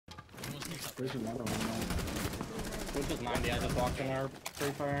There's another one though. Which is 90, I just walked in our free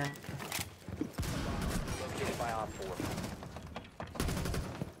fire. Located by Op 4.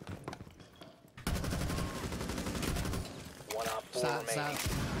 One Op 4 remaining.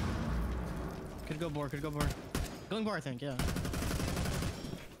 Could go board, could go board. Going board, I think, yeah.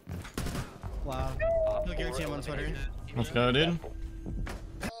 Wow. He'll guarantee him on Twitter. Let's go, dude.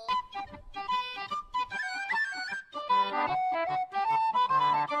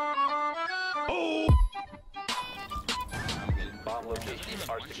 Bomb locations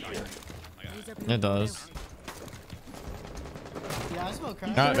are secure. It does. Yeah, I smoke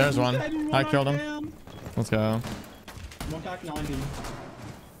crack. Ah, there's one. I killed him. Let's go. One back 90.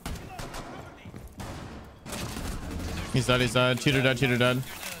 He's dead, he's dead. Cheater dead, cheater dead.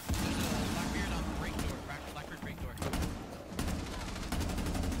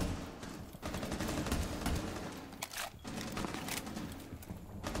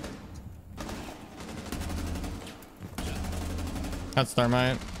 That's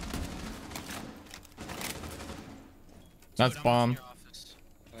thermite. That's bomb.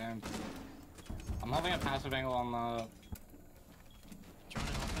 I'm having a passive angle on the...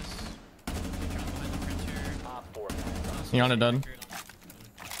 Op 4. Yana dead.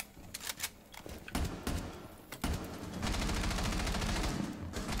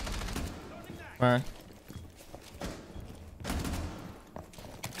 Where?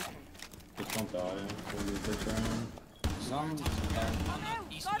 Just don't die. Some...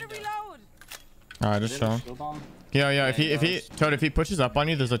 Gotta reload. Alright, just chill. Yeah, if he pushes up on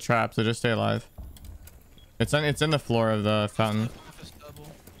you, there's a trap, so just stay alive. It's in the floor of the fountain.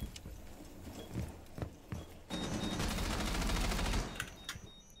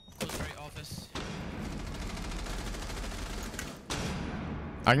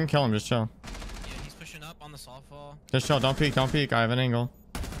 I can kill him, just chill. Yeah, he's pushing up on the soft wall. Just chill, don't peek, I have an angle.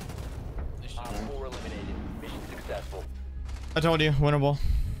 Op 4 eliminated. Mission successful. I told you, winnable.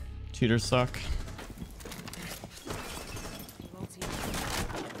 Cheaters suck.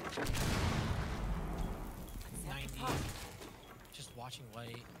 Just watching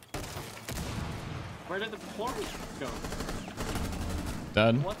white. Where did the floor go?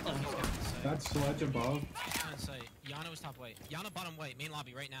 Dead. What the hell? That's sledge above. Yana was top white. Yana bottom white. Main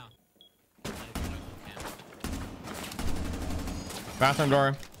lobby right now. Bathroom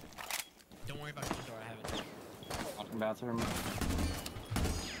door. Don't worry about kitchen door. I have it. Welcome bathroom.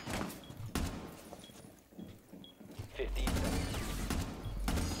 15 seconds.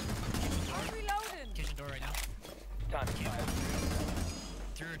 I'm reloading. Kitchen door right now. Time to fire.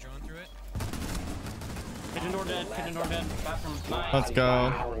 Threw a drone through it. Kitchen door dead, kitchen door dead. Bathroom. Nice. Let's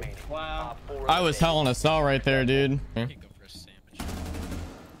go. Wow. I was hell in a cell right there, dude. You can go for a sandwich.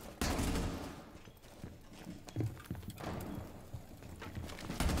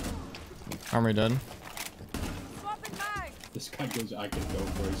 Armory dead. Swapping mag. This guy goes, I could go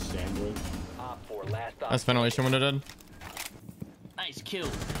for a sandwich. Op 4 last op. That's ventilation window dead. Nice kill,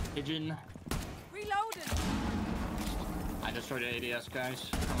 pigeon. Reloading. I destroyed ADS,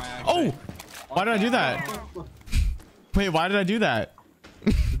 guys. Oh! Why did I do that? Wait, why did I do that?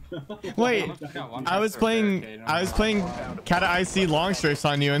 Wait, I was playing Kata IC long strafes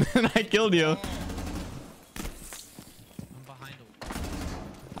on you and then I killed you. I'm behind him.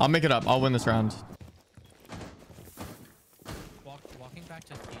 I'll make it up. I'll win this round. Walking back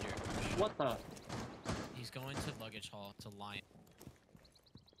to theater. What the? He's going to luggage hall to Lion.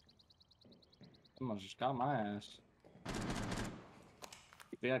 Someone just got my ass.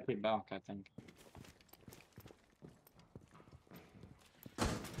 We gotta keep back, I think.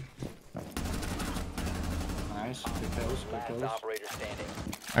 Nice. Good kills, good Last kills. operator standing.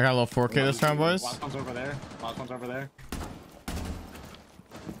 I got a little 4K this round, boys. Last one's over there. Last one's over there.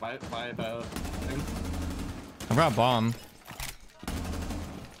 By the thing. I got a bomb.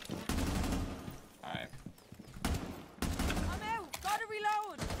 Alright. I'm out. Gotta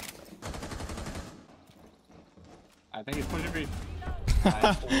reload. I think he's pushing me.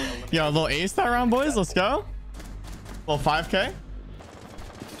 Yo, a little ace that round, boys. Let's go. A little 5K.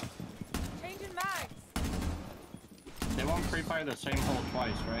 Changing mags. They won't pre-fire the same hole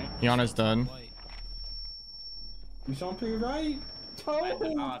twice, right? Yana's dead. You saw him right? I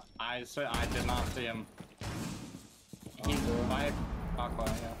did not. I did not see him. He's by Aqua,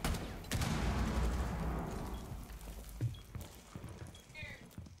 yeah.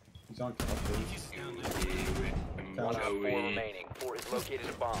 He's on top. One Op 4 remaining. 4 has located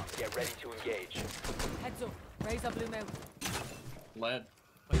a bomb. Get ready to engage. Heads up. Raise up blue mouth. Lead.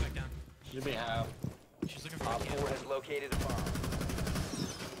 Put it back down. Should be half. She's looking for Op a 4 has located a bomb.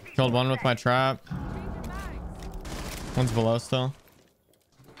 Killed one with my trap. Changing mags. One's below still.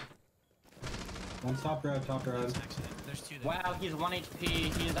 One top red, top red. There's two there. Wow, he's 1 HP.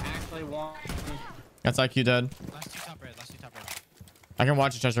 He's actually 1. That's IQ dead. Last two top red. Last two top red. I can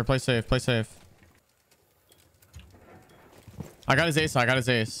watch it, Chester. Play safe. Play safe. I got his ace. I got his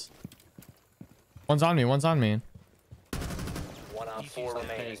ace. One's on me. One's on me. 1 on 4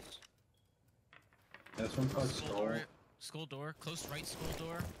 remaining. This one's called School Skull. door. School door. Close right school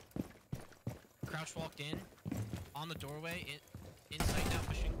door. Crouch walked in. On the doorway. Inside now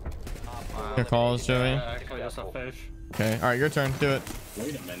pushing. Your calls, Joey. Actually, just a fish. Okay. All right, your turn. Do it.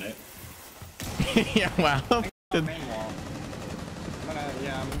 Wait a minute. Yeah. Wow. Main wall.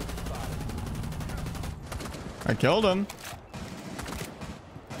 Yeah. I killed him.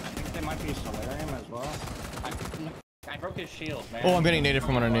 I think they might be Solarium as well. I broke his shield, man. Oh, I'm getting naded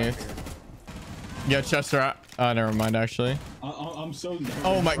from underneath. Yeah, Chester. Never mind. Actually. I'm so nervous.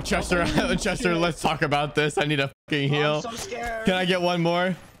 Oh my, Chester. Chester. Let's talk about this. I need a fucking heal. I'm so scared. Can I get one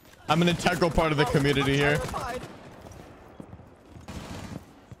more? I'm an integral part of the community here. Terrified.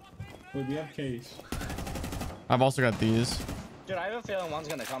 Wait, we have case. I've also got these. Dude, I have a feeling one's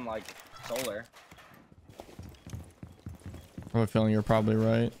gonna come like solar. I have a feeling you're probably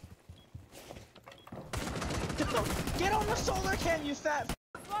right. Get on the solar cam, you fat.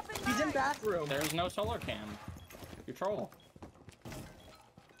 He's in bathroom. There's no solar cam. You troll.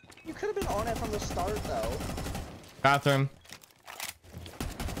 You could have been on it from the start, though. Bathroom.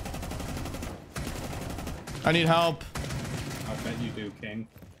 I need help. I bet you do, King.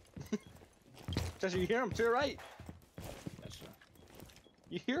 Does you hear him to your right?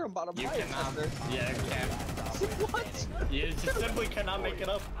 You hear him bottom You right. cannot. Chester. Yeah, you can't. What? You just simply cannot make it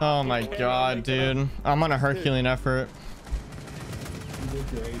up. Oh my god, dude. I'm on a Herculean effort. You did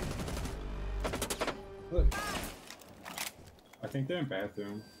great. Look. I think they're in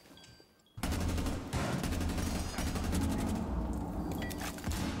bathroom.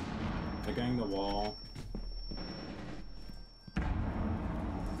 They're getting the wall.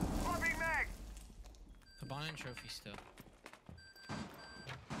 Cabana and trophy still.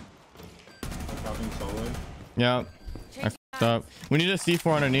 They're dropping solar. Yeah. I f***ed up. We need a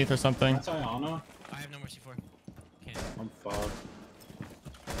C4 underneath or something. That's Ayana. I have no more C4. Can't. I'm fucked.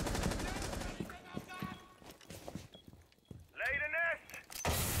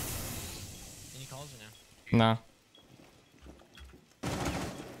 Any calls or no? Nah.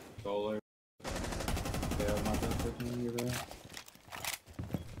 Solar. Yeah, I'm not just looking you there.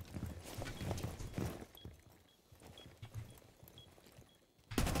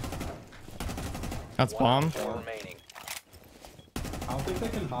 That's bomb. 4 remaining. I don't think they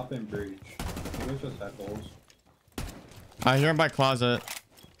can hop in breach. I think it's just echoes. I hear him by closet.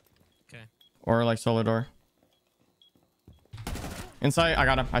 Okay. Or like solar door. Inside, I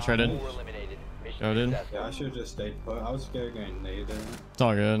got him. I traded. 4 eliminated. Mission Go, dude. successful. Yeah, I should have just stayed put. I was scared getting naded. It's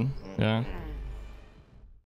all good. Yeah.